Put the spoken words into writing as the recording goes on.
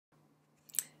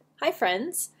Hi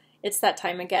friends, it's that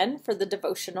time again for the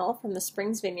devotional from the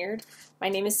Springs Vineyard. My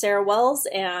name is Sarah Wells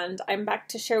and I'm back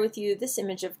to share with you this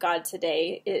image of God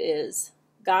today. It is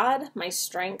God, my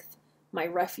strength, my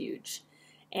refuge.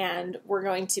 And we're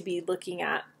going to be looking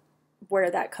at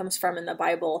where that comes from in the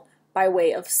Bible by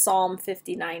way of Psalm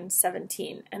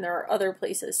 59:17. And there are other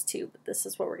places too, but this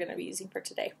is what we're going to be using for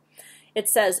today. It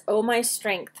says, "O my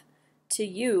strength, to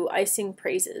you I sing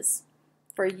praises.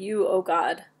 For you, O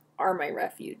God, are my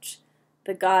refuge,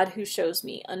 the God who shows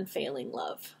me unfailing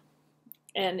love."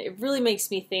 And it really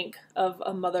makes me think of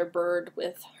a mother bird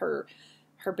with her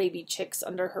baby chicks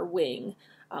under her wing,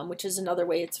 which is another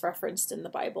way it's referenced in the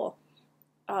Bible.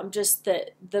 Just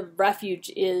that the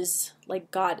refuge is like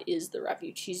God is the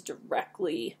refuge. He's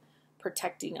directly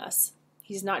protecting us.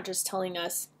 He's not just telling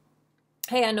us,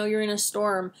 hey, I know you're in a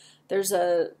storm. There's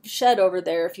a shed over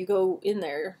there. If you go in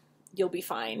there, you'll be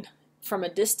fine from a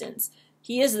distance.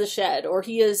 He is the shed, or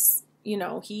he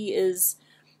is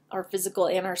our physical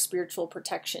and our spiritual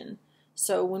protection.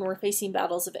 So when we're facing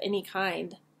battles of any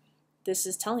kind, this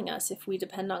is telling us if we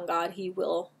depend on God, he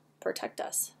will protect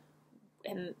us.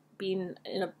 And being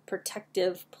in a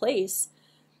protective place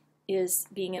is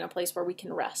being in a place where we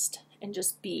can rest and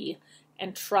just be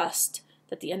and trust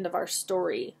that the end of our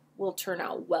story will turn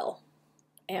out well.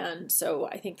 And so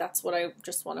I think that's what I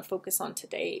just want to focus on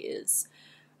today is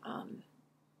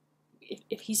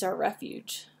if he's our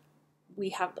refuge,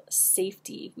 we have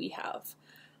safety. We have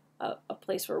a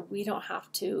place where we don't have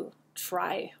to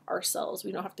try ourselves.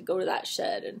 We don't have to go to that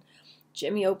shed and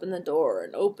Jimmy open the door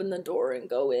and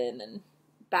go in and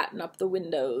batten up the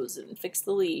windows and fix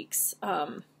the leaks.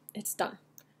 It's done.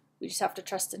 We just have to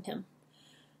trust in him.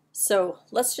 So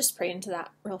let's just pray into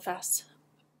that real fast.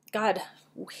 God,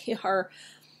 we are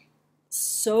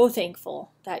so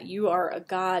thankful that you are a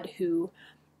God who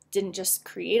didn't just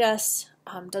create us,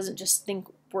 doesn't just think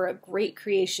we're a great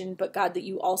creation, but God, that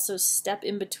you also step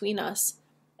in between us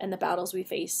and the battles we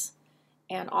face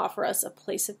and offer us a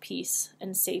place of peace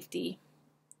and safety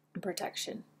and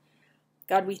protection.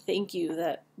 God, we thank you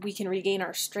that we can regain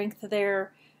our strength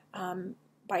there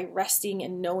by resting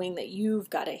and knowing that you've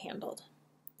got it handled.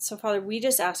 So Father, we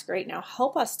just ask right now,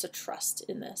 help us to trust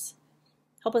in this.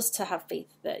 Help us to have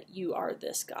faith that you are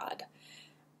this God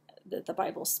that the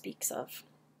Bible speaks of,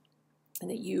 and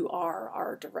that you are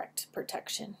our direct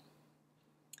protection.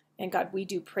 And God, we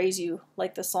do praise you,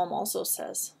 like the psalm also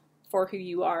says, for who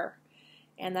you are.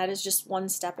 And that is just one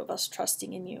step of us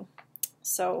trusting in you.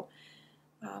 So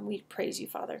we praise you,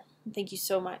 Father. Thank you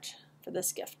so much for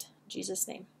this gift. In Jesus'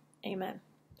 name, amen.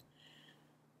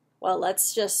 Well,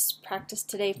 let's just practice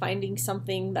today finding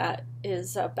something that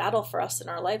is a battle for us in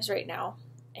our lives right now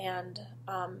and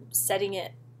setting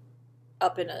it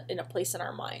up in a place in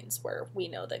our minds where we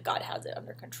know that God has it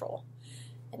under control,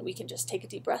 and we can just take a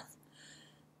deep breath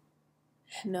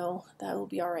and know that will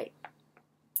be all right,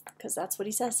 because that's what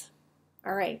he says.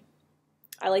 All right.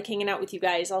 I like hanging out with you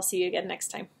guys. I'll see you again next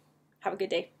time. Have a good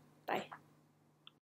day. Bye.